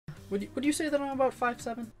Would you say that I'm about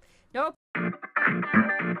 5'7"? Nope.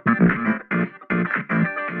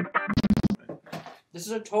 This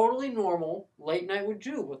is a totally normal late night with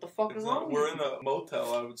Jew. What the fuck is wrong with We're you? in a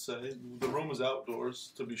motel, I would say. The room is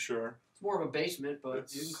outdoors, to be sure. It's more of a basement, but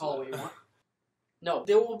you can call it what you want. No,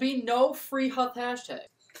 there will be no free Huth hashtag.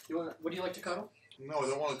 Would you like to cuddle? No, I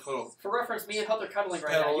don't want to cuddle. For reference, me and Huth are cuddling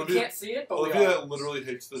right Yeah, now. You Olivia- can't see it, but Olivia literally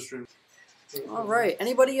hates this stream. All right.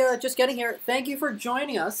 Anybody just getting here? Thank you for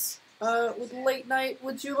joining us with Late Night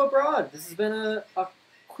with Jew Abroad. This has been a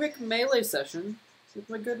quick melee session with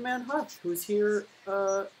my good man Huth, who's here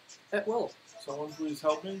at will. Someone please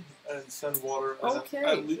help me and send water. Okay. And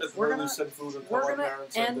at least We're gonna- send food and we're tell my gonna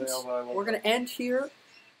parents end- someday. We're gonna end here.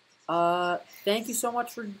 Thank you so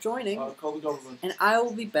much for joining, Call the government. and I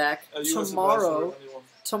will be back US tomorrow. ambassador, anyone.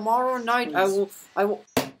 Tomorrow night, Please. I will.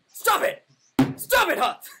 Stop it! Stop it,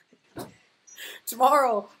 Huth!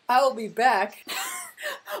 Tomorrow, I will be back.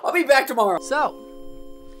 I'll be back tomorrow. So,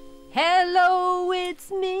 Hello, it's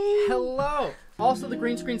me. hello. Also, the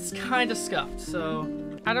green screen's kind of scuffed, so.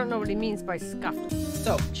 I don't know what he means by scuffed.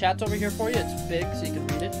 So, chat's over here for you. It's big, so you can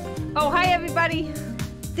read it. Oh, hi, everybody.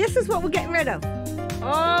 This is what we're getting rid of.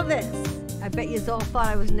 All this. I bet you all thought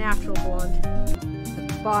I was natural blonde.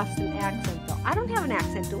 The Boston accent, though. I don't have an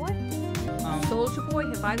accent, do I? Soldier Boy?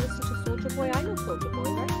 Have I listened to Soldier Boy? I know Soldier Boy,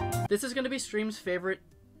 right? This is gonna be Stream's favorite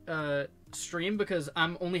stream because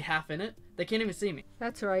I'm only half in it. They can't even see me.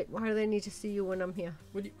 That's right. Why do they need to see you when I'm here?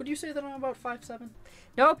 Would you say that I'm about 5'7"?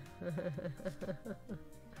 Nope.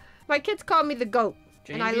 My kids call me the goat.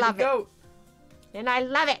 And I love it. Goat. And I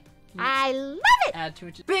love it. I love it. Add to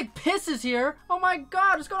it. Big Piss is here. Oh my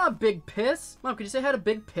God, what's going on, Big Piss? Mom, could you say hi to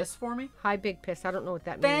Big Piss for me? Hi, Big Piss. I don't know what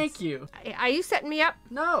that means. Thank you. Are you setting me up?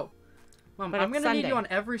 No. Mom, But I'm it's gonna need Sunday. you on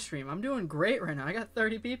every stream. I'm doing great right now. I got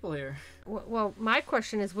 30 people here. Well, my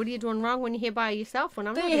question is, what are you doing wrong when you're here by yourself when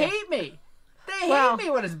I'm not They here? hate me. They Well- hate me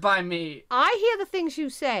when it's by me. I hear the things you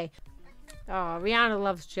say. Oh, Rihanna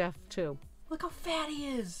loves Jeff, too. Look how fat he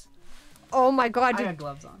is. Oh, my God. I got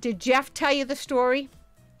gloves on. Did Jeff tell you the story?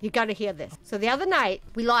 You got to hear this. So the other night,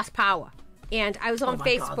 we lost power. And I was on Oh my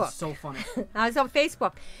Facebook. God, this is so funny. I was on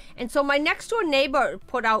Facebook. And so my next door neighbor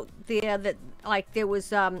put out there that, like, there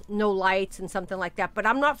was no lights and something like that. But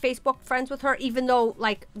I'm not Facebook friends with her, even though,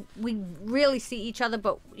 like, we really see each other.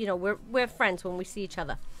 But, you know, we're friends when we see each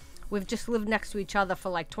other. We've just lived next to each other for,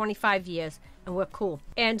 like, 25 years, and we're cool.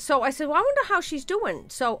 And so I said, well, I wonder how she's doing.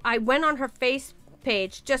 So I went on her face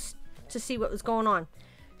page just to see what was going on.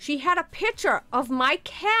 She had a picture of my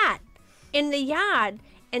cat in the yard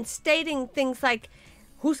and stating things like,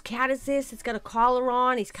 whose cat is this? It's got a collar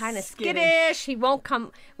on. He's kind of skittish. He won't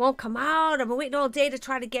come out. I've been waiting all day to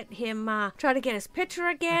try to get him, try to get his picture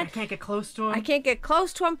again. I can't get close to him. I can't get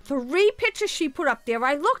close to him. 3 pictures she put up there.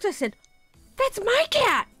 I looked, I said, that's my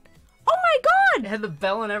cat. Oh my It God. had the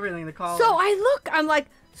bell and everything, the collar. So I look, I'm like,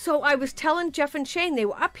 so I was telling Jeff and Shane, they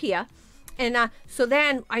were up here. And so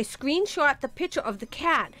then I screenshot the picture of the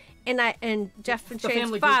cat. And Jeff and the Shane's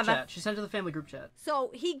family group father. chat. She sent it to the family group chat. So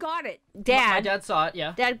he got it. My Dad. dad saw it,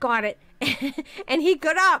 yeah. Dad got it. And he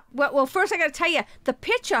got up. Well, first I got to tell you, the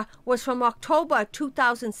picture was from October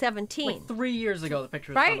 2017. Like 3 years ago, the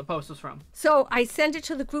picture was Right? from, the post was from. So I sent it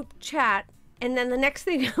to the group chat. And then the next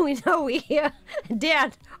thing we know, we hear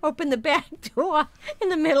Dad open the back door in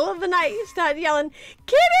the middle of the night. He started yelling,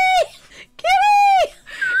 Kitty! Kitty!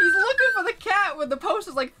 He's looking for the cat when the post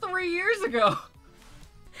was like 3 years ago.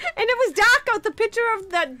 And it was dark out. The picture of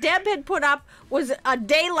that Deb had put up was a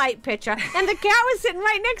daylight picture. And the cat was sitting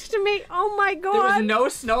right next to me. Oh my God. There was no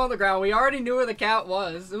snow on the ground. We already knew where the cat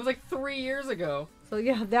was. It was like 3 years ago. So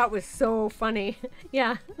yeah, that was so funny.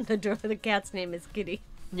 Yeah, the cat's name is Kitty.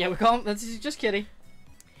 Yeah, we call him, that's just Kitty.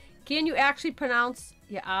 Can you actually pronounce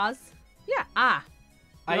your R's? Yeah, ah.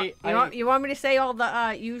 You want me to say all the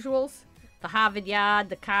usuals? The Harvard Yard,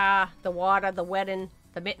 the car, the water, the wedding,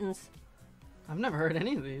 the mittens. I've never heard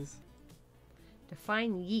any of these.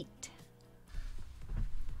 Define yeet.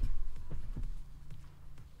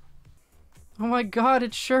 Oh my God,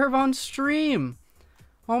 it's Sherb on stream.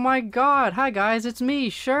 Oh my God. Hi guys, it's me,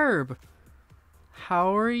 Sherb.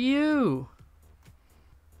 How are you?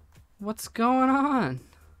 What's going on?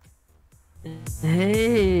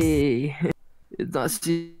 Hey,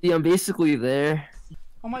 see, I'm basically there.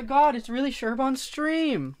 Oh my God, it's really Sherb on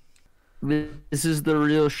stream. This is the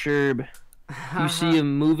real Sherb. You see a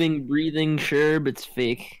moving, breathing Sherb, it's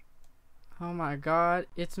fake. Oh my God,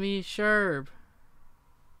 it's me, Sherb.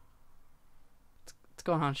 What's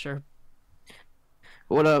going on, Sherb?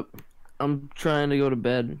 What up? I'm trying to go to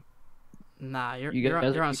bed. Nah, You you're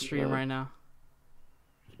guys on are stream keeping right now.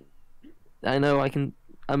 I know,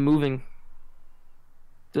 I'm moving.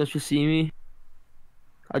 Don't you see me?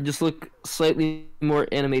 I just look slightly more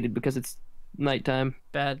animated because it's nighttime.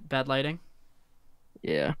 Bad lighting.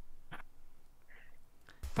 Yeah.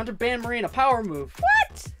 Hunter banned Marina. Power move.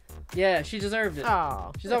 What? Yeah, she deserved it.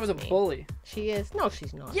 Oh, She's always a that's mean. bully. She is. No,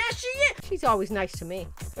 she's not. Yeah, she is. She's always nice to me.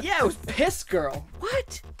 Yeah, it was Piss Girl.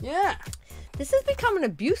 What? Yeah. This is becoming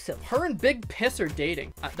abusive. Her and Big Piss are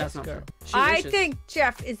dating. That's not true. She I wishes. think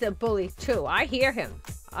Jeff is a bully too. I hear him.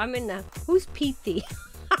 I'm in the. Who's Petey?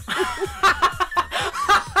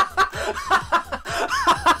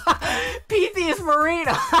 Petey is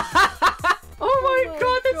Marina. Oh my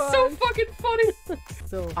god, that's so fucking funny.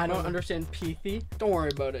 So I don't funny. understand Petey. Don't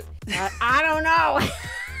worry about it. I don't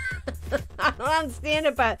know. I don't understand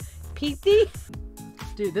it, but Petey?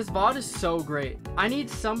 Dude, this VOD is so great. I need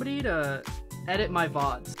somebody to edit my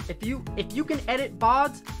VODs. If you can edit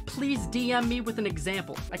VODs, please DM me with an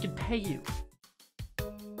example. I could pay you.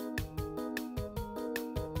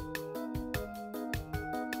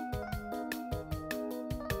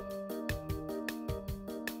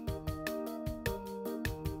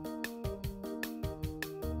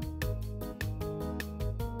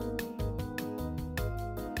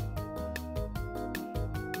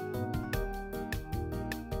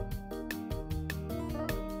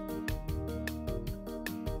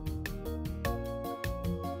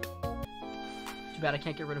 Too bad I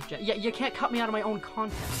can't get rid of Jet. Yeah, you can't cut me out of my own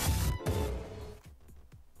content.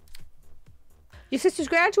 Your sister's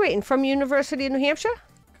graduating from University of New Hampshire?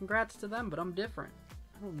 Congrats to them, but I'm different.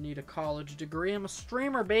 I don't need a college degree. I'm a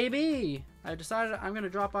streamer, baby. I decided I'm gonna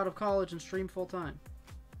drop out of college and stream full time.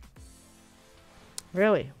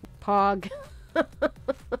 Really? Pog.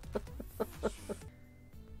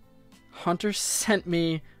 Hunter sent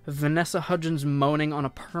me Vanessa Hudgens moaning on a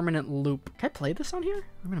permanent loop. Can I play this on here?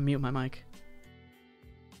 I'm gonna mute my mic.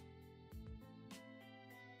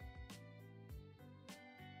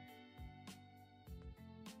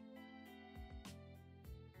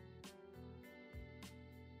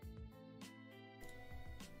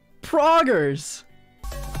 Proggers!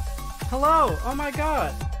 Hello! Oh my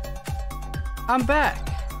god! I'm back!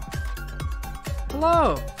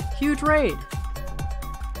 Hello! Huge raid!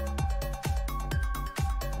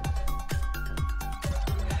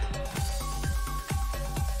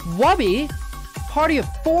 Wubby! Party of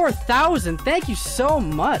 4,000! Thank you so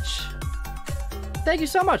much! Thank you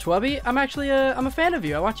so much, Wubby! I'm actually I'm a fan of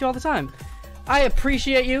you. I watch you all the time. I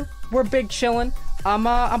appreciate you. We're big chillin'. I'm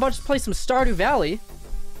about to play some Stardew Valley.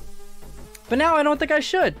 But now I don't think I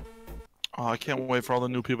should. Oh, I can't wait for all the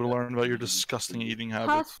new people to learn about your disgusting eating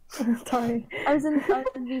habits. Sorry. I was in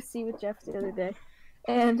VC with Jeff the other day,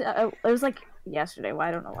 and it was like yesterday. Well,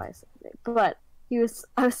 I don't know why I said today, but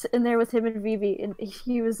I was sitting there with him and Vivi, and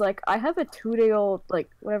he was like, "I have a 2-day-old, like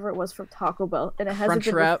whatever it was from Taco Bell, and it hasn't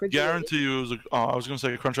been refrigerated." Guarantee you it was I was gonna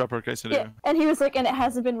say a Crunchwrap per quesadilla. Yeah, and he was like, "And it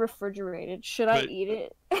hasn't been refrigerated. Should I eat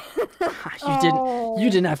it?" You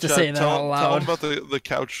didn't have to say that out Tell loud. him about the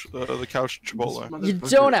couch Chipotle. You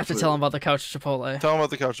don't have to tell him about the couch Chipotle. Tell him about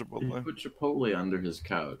the couch He Chipotle. put Chipotle under his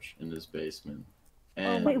couch in his basement.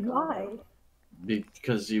 And Wait, why?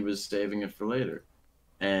 because he was saving it for later.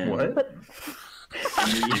 And What? But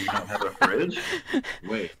You don't have a fridge?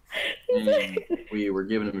 wait. And we were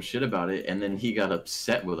giving him shit about it, and then he got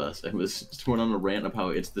upset with us and went on a rant of how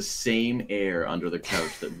it's the same air under the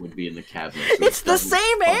couch that would be in the cabinet. So It's the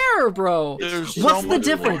same air, bro! There's What's so the much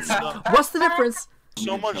difference? stuff. What's the difference?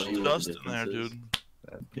 So much Tell you what dust the in there, difference dude.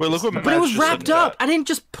 That Wait, look what is- But it was Matt just wrapped said. up. I didn't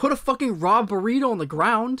just put a fucking raw burrito on the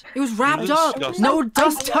ground. It was wrapped You're up. disgusting. No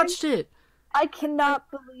dust touched it. I cannot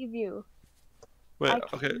believe you. Wait, I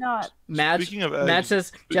okay. cannot. Matt Speaking of eggs,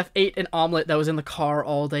 says Jeff ate an omelet that was in the car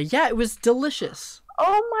all day. Yeah, it was delicious.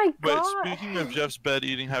 Oh my Wait, god. speaking of Jeff's bad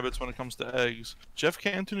eating habits when it comes to eggs, Jeff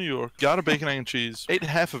came to New York, got a bacon, egg, and cheese, ate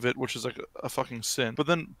half of it, which is like a fucking sin, but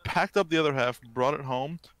then packed up the other half, brought it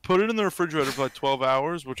home, put it in the refrigerator for like 12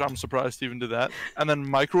 hours, which I'm surprised he even did that, and then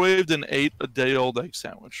microwaved and ate a day-old egg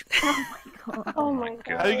sandwich. Oh my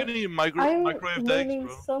god. How are you gonna eat I'm microwaved eggs, learning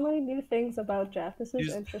bro? so many new things about Jeff. This is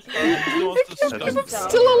He's- interesting. He's the most disgusting.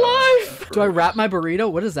 Still alive. Do I wrap my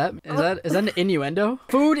burrito? What is that? Is that an innuendo?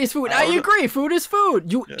 Food is food. I agree. Food is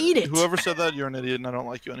food. You Yeah, eat it. Whoever said that, you're an idiot, and I don't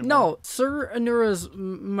like you anymore. No, Sir Anura's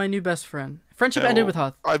my new best friend. Friendship ended with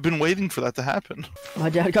Huth. I've been waiting for that to happen. My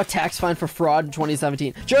dad got tax fined for fraud in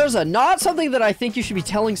 2017. Jerza, not something that I think you should be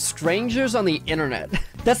telling strangers on the internet.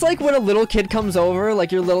 That's like when a little kid comes over,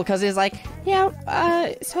 like your little cousin is like,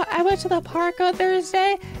 yeah, so I went to the park on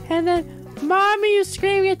Thursday, and then Mommy was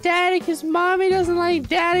screaming at Daddy because Mommy doesn't like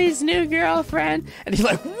Daddy's new girlfriend. And he's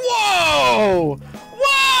like, whoa!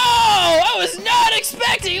 Whoa! I was not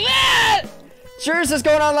expecting that! Jerza's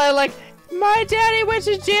going on like, My daddy went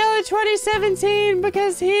to jail in 2017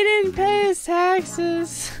 because he didn't pay his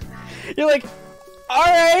taxes. You're like,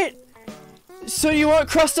 alright. So you want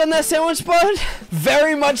crust on that sandwich, bud?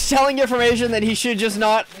 Very much telling information that he should just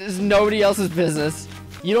not, is nobody else's business.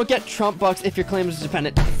 You don't get Trump bucks if your claim is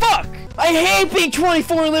dependent. Fuck! I hate being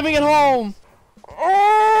 24 and living at home!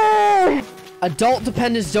 Oh! Adult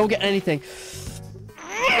dependents don't get anything.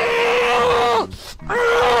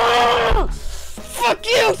 Fuck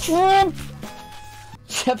you, Trump!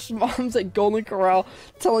 Jeff's mom's at Golden Corral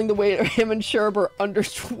telling the waiter him and Sherb are under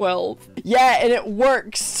 12. Yeah, and it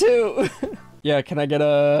works too. Yeah, can I get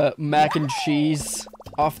a mac and cheese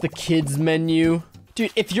off the kids menu?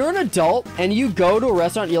 Dude, if you're an adult and you go to a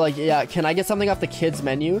restaurant, you're like, yeah, can I get something off the kids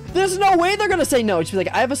menu? There's no way they're gonna say no. Just be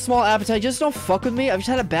like, I have a small appetite, just don't fuck with me. I've just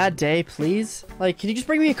had a bad day, please. Like, can you just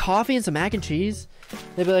bring me a coffee and some mac and cheese?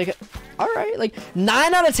 They'd be like, all right. Like,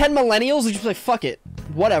 9 out of 10 millennials would just be like, fuck it.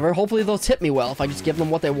 Whatever. Hopefully they'll tip me well if I just give them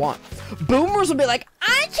what they want. Boomers would be like,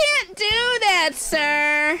 I can't do that,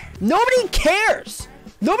 sir. Nobody cares.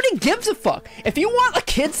 Nobody gives a fuck. If you want a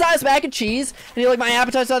kid-sized mac and cheese, and you're like, my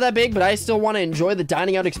appetite's not that big, but I still want to enjoy the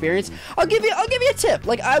dining out experience, I'll give you a tip.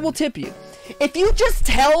 Like, I will tip you. If you just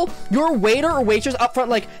tell your waiter or waitress up front,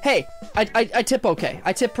 like, hey, I tip okay.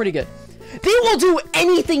 I tip pretty good. They will do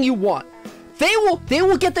anything you want. They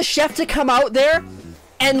will get the chef to come out there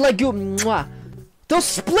and like go mwah. They'll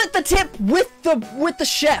split the tip with the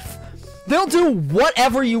chef. They'll do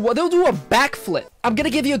whatever you want. They'll do a backflip. I'm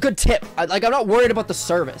gonna give you a good tip. I'm not worried about the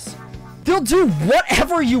service. They'll do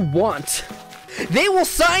whatever you want. They will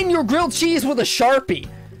sign your grilled cheese with a Sharpie.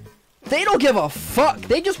 They don't give a fuck.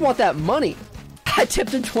 They just want that money. I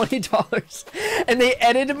tipped them $20 and they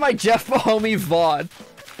edited my Jeff Mahomey VOD.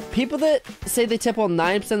 People that say they tip well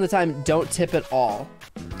 9% of the time don't tip at all.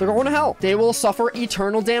 They're going to hell. They will suffer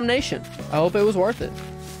eternal damnation. I hope it was worth it.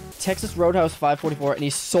 Texas Roadhouse 544 and he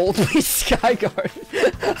sold me Skyguard.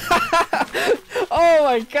 Oh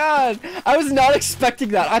my god. I was not expecting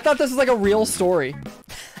that. I thought this was like a real story.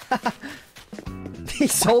 He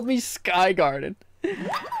sold me Sky Garden.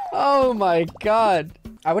 Oh my god.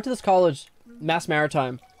 I went to this college, Mass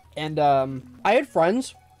Maritime, and I had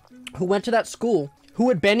friends who went to that school who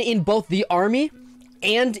had been in both the Army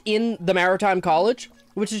and in the Maritime College,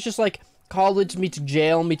 which is just like college meets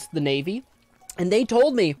jail meets the Navy. And they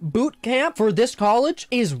told me boot camp for this college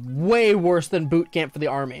is way worse than boot camp for the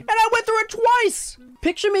Army. And I went through it twice.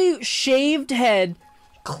 Picture me, shaved head,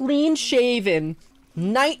 clean shaven,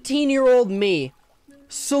 19-year-old me,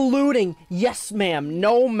 saluting, yes ma'am,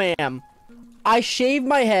 no ma'am. I shaved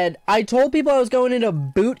my head. I told people I was going into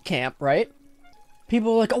boot camp, right?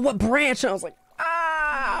 People were like, oh, what branch? And I was like,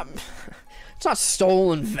 it's not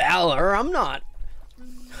stolen valor. I'm not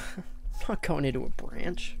going into a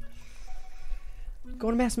branch.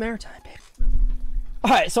 Going to Mass Maritime, babe.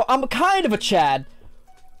 Alright, so I'm kind of a Chad,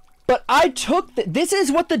 but I took this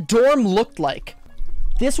is what the dorm looked like.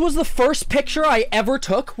 This was the first picture I ever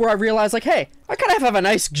took where I realized, like, hey, I kind of have a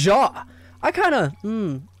nice jaw. I kind of,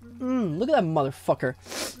 look at that motherfucker.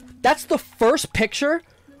 That's the first picture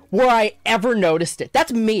where I ever noticed it.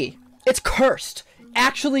 That's me. It's cursed.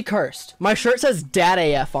 Actually cursed. My shirt says Dad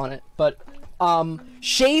AF on it, but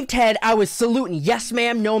shaved head, I was saluting, yes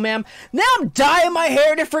ma'am, no ma'am. Now I'm dyeing my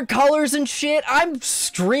hair different colors and shit. I'm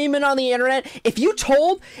streaming on the internet. If you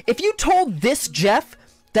told this Jeff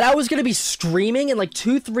that I was gonna be streaming in like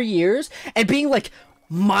 2-3 years and being like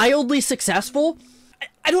mildly successful,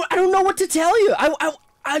 I don't know what to tell you.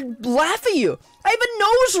 I'd laugh at you. I have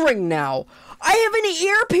a nose ring now. I have an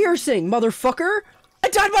ear piercing, motherfucker. I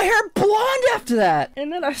dyed my hair blonde after that.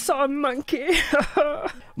 And then I saw a monkey.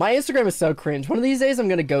 My Instagram is so cringe. One of these days I'm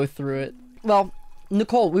gonna go through it. Well,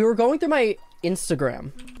 Nicole, we were going through my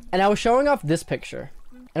Instagram and I was showing off this picture.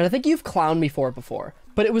 And I think you've clowned me for it before.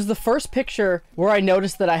 But it was the first picture where I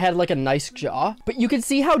noticed that I had like a nice jaw. But you could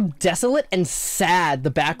see how desolate and sad the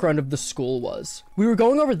background of the school was. We were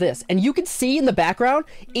going over this and you could see in the background,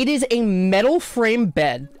 it is a metal frame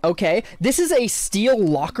bed, okay? This is a steel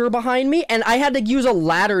locker behind me and I had to use a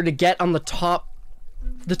ladder to get on the top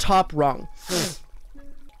rung.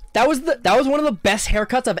 That was one of the best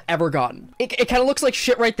haircuts I've ever gotten. It kind of looks like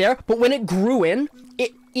shit right there, but when it grew in,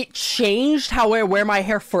 it changed how I wear my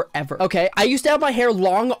hair forever, okay? I used to have my hair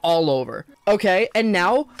long all over, okay? And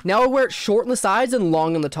now I wear it short on the sides and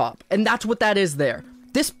long on the top. And that's what that is there.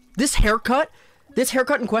 This haircut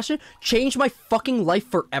in question changed my fucking life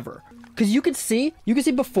forever. Cause you could see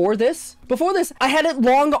before this, I had it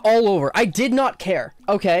long all over. I did not care,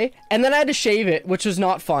 okay? And then I had to shave it, which was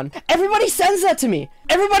not fun. Everybody sends that to me.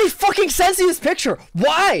 Everybody fucking sends me this picture.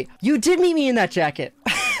 Why? You did meet me in that jacket.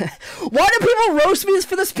 Why do people roast me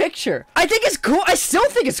for this picture? I think it's cool. I still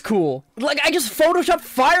think it's cool. Like, I just photoshopped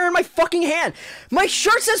fire in my fucking hand. My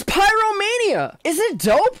shirt says Pyromania. Isn't it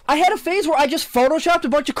dope? I had a phase where I just photoshopped a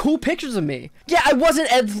bunch of cool pictures of me. Yeah, I wasn't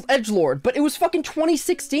edgelord, but it was fucking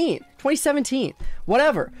 2016, 2017,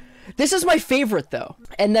 whatever. This is my favorite though.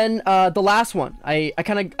 And then the last one, I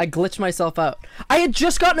glitched myself out. I had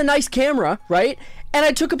just gotten a nice camera, right? And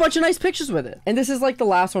I took a bunch of nice pictures with it. And this is like the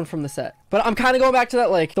last one from the set. But I'm kind of going back to that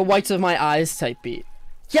like the whites of my eyes type beat.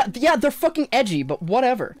 Yeah, they're fucking edgy, but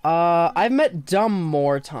whatever. I've met Dumb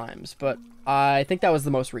more times, but I think that was the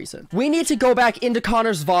most recent. We need to go back into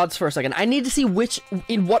Connor's VODs for a second. I need to see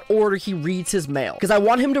in what order he reads his mail. Because I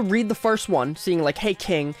want him to read the first one, seeing like, hey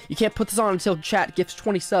King, you can't put this on until chat gifts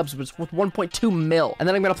 20 subs, but it's worth 1.2 mil. And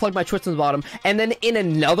then I'm gonna plug my Twitch in the bottom. And then in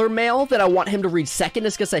another mail that I want him to read second,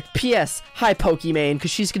 it's gonna say, P.S. Hi POKIMANE,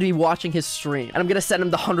 because she's gonna be watching his stream. And I'm gonna send him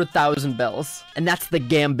the 100,000 bells. And that's the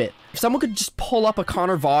gambit. If someone could just pull up a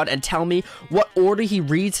Connor VOD and tell me what order he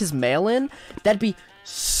reads his mail in, that'd be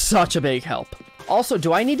such a big help. Also,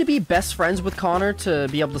 do I need to be best friends with Connor to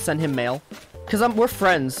be able to send him mail? Because we're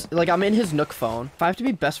friends. Like, I'm in his Nook phone. If I have to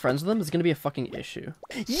be best friends with him, it's gonna be a fucking issue.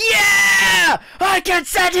 Yeah! I can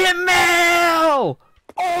send him mail!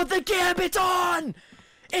 Oh, the gambit's on!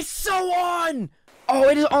 It's so on! Oh,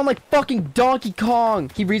 it is on like fucking Donkey Kong.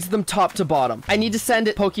 He reads them top to bottom. I need to send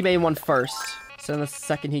it POKIMANE one first. Send the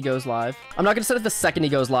second he goes live. I'm not gonna send it the second he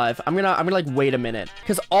goes live. I'm gonna like wait a minute.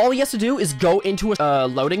 Because all he has to do is go into a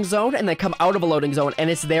loading zone and then come out of a loading zone and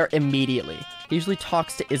it's there immediately. He usually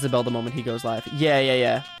talks to Isabel the moment he goes live.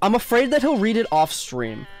 Yeah. I'm afraid that he'll read it off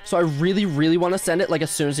stream. So I really want to send it like as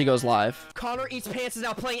soon as he goes live. Connor Eats Pants is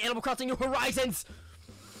now playing Animal Crossing New Horizons.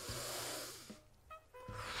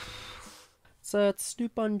 It's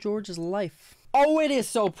Snoop on George's life. Oh, it is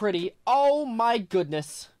so pretty. Oh my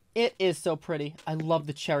goodness. It is so pretty. I love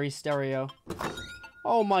the cherry stereo.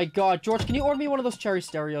 Oh my god. George, can you order me one of those cherry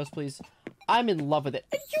stereos, please? I'm in love with it.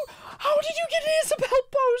 And you, how did you get an Isabel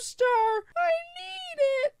poster? I need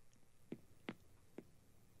it.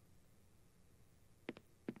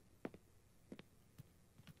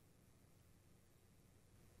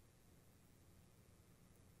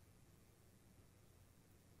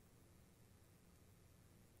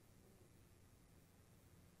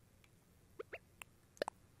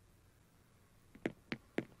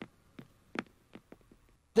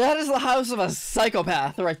 That is the house of a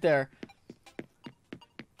psychopath right there.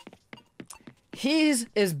 He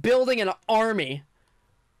is building an army.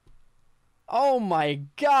 Oh my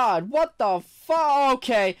god, what the fuck?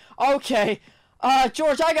 Okay.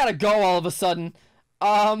 George, I gotta go all of a sudden.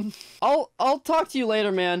 I'll talk to you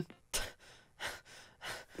later, man.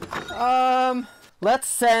 Let's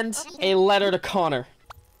send a letter to Connor.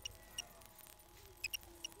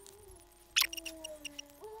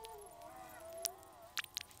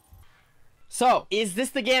 So, is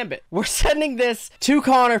this the gambit? We're sending this to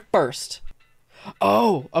Connor first.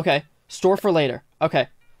 Oh, okay. Store for later. Okay.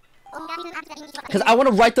 Because I want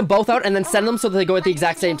to write them both out and then send them so that they go at the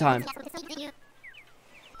exact same time.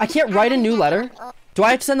 I can't write a new letter? Do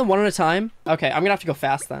I have to send them one at a time? Okay, I'm gonna have to go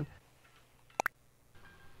fast then.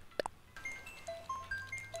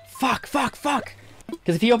 Fuck.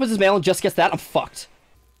 Because if he opens his mail and just gets that, I'm fucked.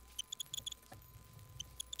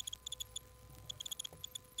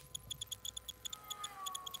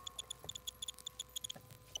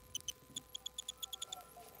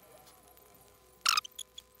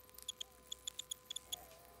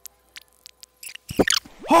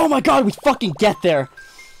 Oh my god, we fucking get there!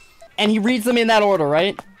 And he reads them in that order,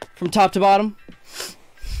 right? From top to bottom?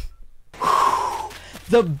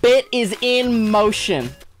 The bit is in motion.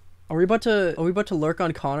 Are we about to lurk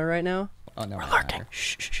on Connor right now? Oh no, we're lurking.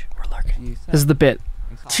 Shh, we're lurking. This is the bit.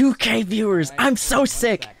 2K viewers. I'm so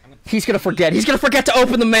sick. He's gonna forget. He's gonna forget to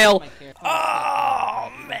open the mail. Oh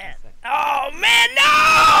man.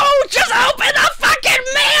 No! Just open the fucking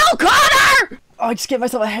mail, Connor! Oh, I just gave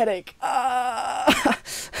myself a headache.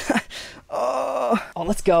 Oh,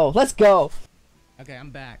 let's go. Okay, I'm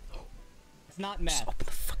back. It's not meth. Just open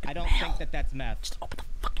the fucking I don't mail. think that that's meth. Just open the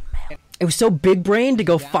fucking mail. It was so big brain to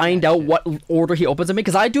go find out what order he opens them in,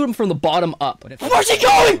 because I do them from the bottom up. Where's he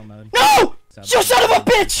going? No! You son of a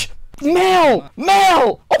bitch! Mail!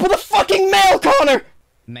 Open the fucking mail, Connor!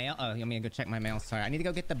 Mail? Oh, I'm gonna go check my mail. Sorry, I need to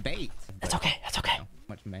go get the bait. That's okay. Oh,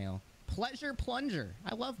 much mail. Pleasure Plunger.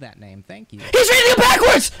 I love that name. Thank you. He's reading it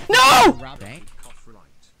backwards! No! Rob Bank.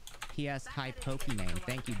 P.S. Hi POKIMANE.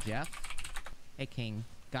 Thank you, Jeff. Hey King,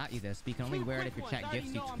 got you this, but you can only wear it if your chat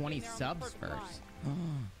gifts you 20 subs first.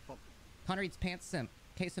 Connor Eats Pants Simp.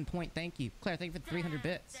 Case in point, thank you. Claire, thank you for 300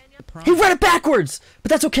 bits. He read it backwards!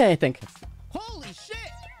 But that's okay, I think. Holy shit!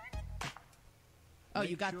 Oh,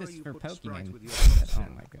 you got this for Pokimane. Oh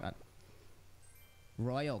my god.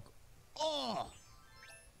 Royal. Oh!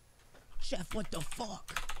 Jeff, what the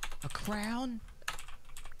fuck? A crown?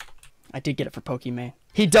 I did get it for Pokimane.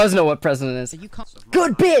 He does know what president is. You come.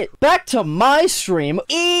 Good bit! Back to my stream.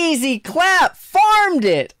 Easy clap! Farmed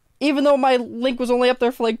it! Even though my link was only up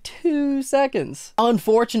there for like 2 seconds.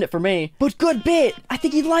 Unfortunate for me, but good bit! I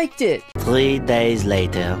think he liked it. 3 days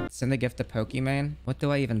later. Send a gift to Pokimane? What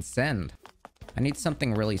do I even send? I need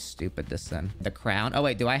something really stupid to send. The crown? Oh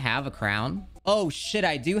wait, do I have a crown? Oh shit,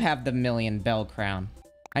 I do have the million bell crown.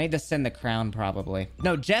 I need to send the crown probably.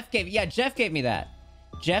 No, Jeff gave me that.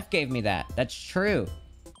 Jeff gave me that. That's true.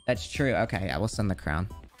 That's true. Okay, I will send the crown.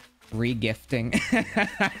 Re-gifting.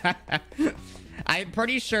 I'm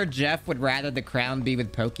pretty sure Jeff would rather the crown be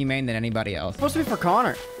with Pokimane than anybody else. It's supposed to be for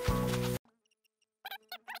Connor.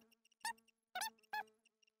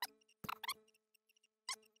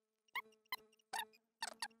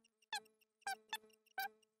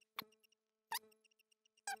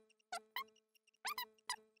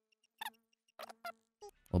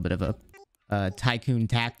 A little bit of a tycoon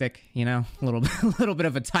tactic, you know, a little bit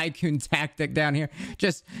of a tycoon tactic down here,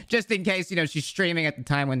 just in case, you know, she's streaming at the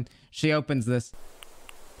time when she opens this.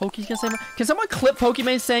 Poki's gonna say my... Can someone clip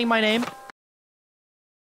Pokimane saying my name?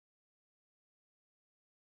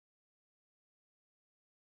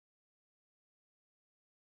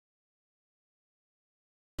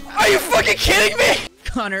 Are you fucking kidding me?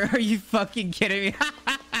 Connor, are you fucking kidding me?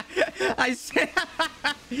 I said,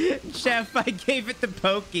 Jeff, I gave it to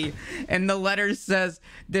Pokey, and the letter says,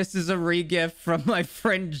 "This is a re-gift from my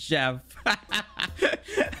friend Jeff."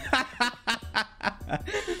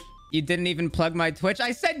 You didn't even plug my Twitch.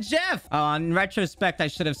 I said Jeff. Oh, in retrospect, I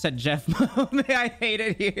should have said Jeff Mommy. I hate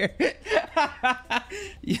it here.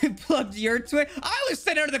 You plugged your Twitch. I was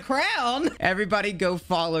sent under the crown. Everybody go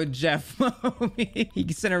follow Jeff Mommy.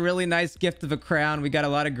 He sent a really nice gift of a crown. We got a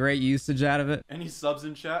lot of great usage out of it. Any subs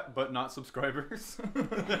in chat, but not subscribers?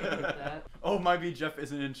 Oh, might be Jeff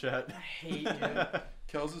isn't in chat. I hate you.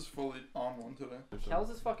 Kels is fully on one today. Kels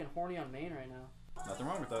is fucking horny on main right now. Nothing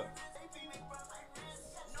wrong with that.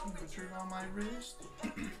 Put it on my wrist.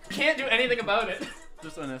 Can't do anything about it.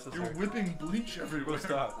 Just unnecessary. You're whipping bleach everywhere.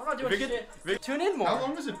 Stop. I'm not doing shit. Tune in more. How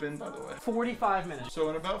long has it been, by the way? 45 minutes. So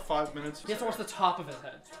in about 5 minutes. He has to watch the top of his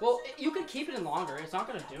head. Well, you could keep it in longer. It's not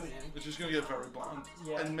gonna do anything. It's just gonna get very blonde.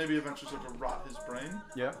 Yeah. And maybe eventually start to rot his brain.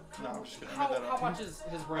 Yeah. No, I'm just kidding. I made that How up. much is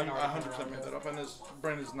his brain I already? 100% made that up, and his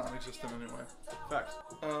brain is non-existent anyway. Facts.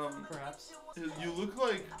 Perhaps. You look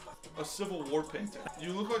like a Civil War painting.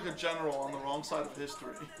 You look like a general on the wrong side of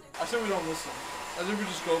history. I said we don't listen. I think we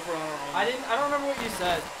just go for it on our own. I don't remember what you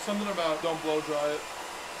said. Something about don't blow dry it.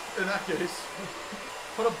 In that case.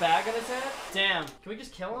 Put a bag on his head? Damn. Can we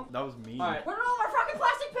just kill him? That was mean. Alright. Where did all our fucking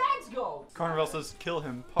plastic bags go? Carnival says kill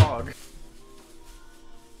him, Pog.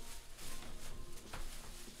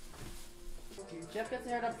 Jeff gets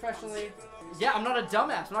hair done professionally. Yeah, I'm not a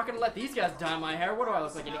dumbass. I'm not gonna let these guys dye my hair. What do I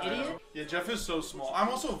look like, an idiot? Yeah, Jeff is so small. I'm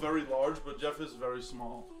also very large, but Jeff is very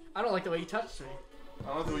small. I don't like the way you touched me. I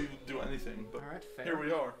don't like the way you do anything, but Alright, fair. here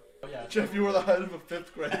we are. Oh, yeah. Jeff, you were the height of a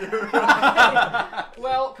 5th grader.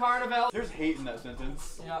 Well, Carnival. There's hate in that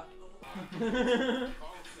sentence. Yeah.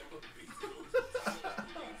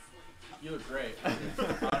 You look great.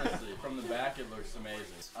 Honestly, from the back it looks amazing.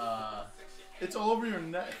 It's all over your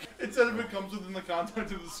neck. It said if it comes within the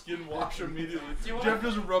contact of the skin, wash immediately. Jeff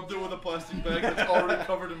just rubbed it with a plastic bag that's already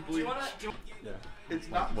covered in bleach. Yeah. It's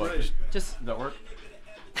not What? great. Just Does that work?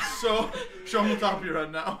 So, show me the top of your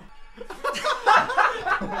head now.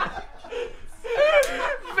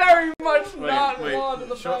 very much not wait. blonde in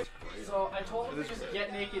the back. So I told him to just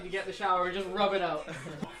get naked to get in the shower and just rub it out.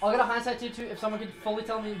 I'll get a hindsight too if someone could fully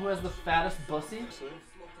tell me who has the fattest bussy.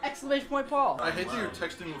 Exclamation point Paul. I hate that you're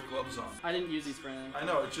texting with gloves on. I didn't use these for anything. I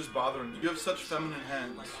know, it's just bothering you. You have such feminine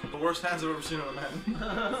hands. The worst hands I've ever seen on a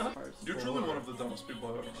man. You're truly one of the dumbest people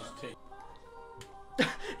I've ever met.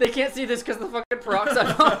 They can't see this because the fucking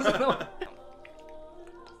peroxide bombs in the way.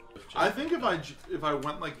 I think if I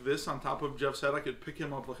went like this on top of Jeff's head, I could pick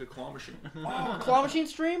him up like a claw machine. Claw machine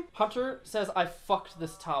stream? Hunter says I fucked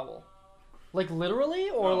this towel. Like literally?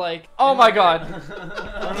 Or like... Oh my god. I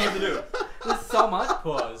don't know what to do. This is so much.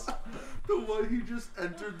 Pause. The way he just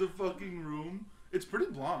entered the fucking room, it's pretty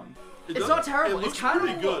blonde. It's not terrible. It looks It's kind of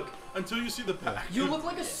pretty good until you see the pack. You look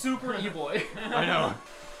like a super e-boy. I know.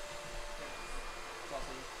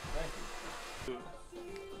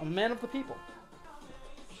 I'm a man of the people.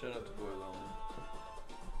 Shout out to Boy Lonely.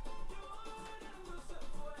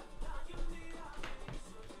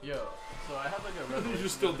 Yo, so I have like a You're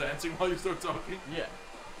just still dancing while you start talking? Yeah.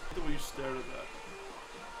 The way you stared at that.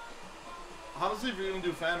 Honestly, if you're gonna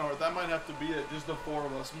do fan art, that might have to be it. Just the four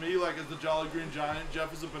of us. Me, like, as the Jolly Green Giant.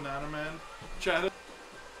 Jeff is a Banana Man. Chad.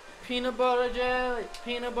 Peanut butter jelly.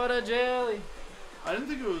 Peanut butter jelly. I didn't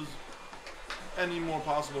think it was any more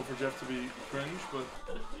possible for Jeff to be cringe, but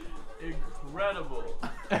Incredible.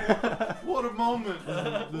 what a moment!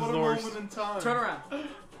 What a moment in time. Turn around.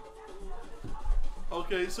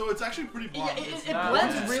 Okay, so it's actually pretty blonde. Yeah, It's it not-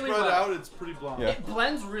 blends once it's really spread well. out, it's pretty blonde. Yeah. It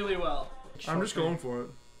blends really well. I'm just going for it.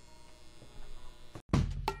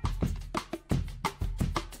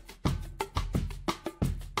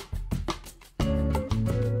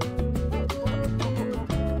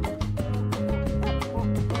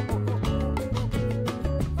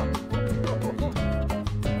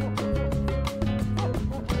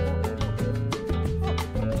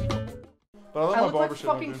 But I love I my look like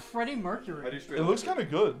barbershop. fucking dude. Freddie Mercury. It looks kind of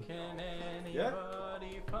good. Can Yeah.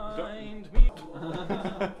 anybody find me?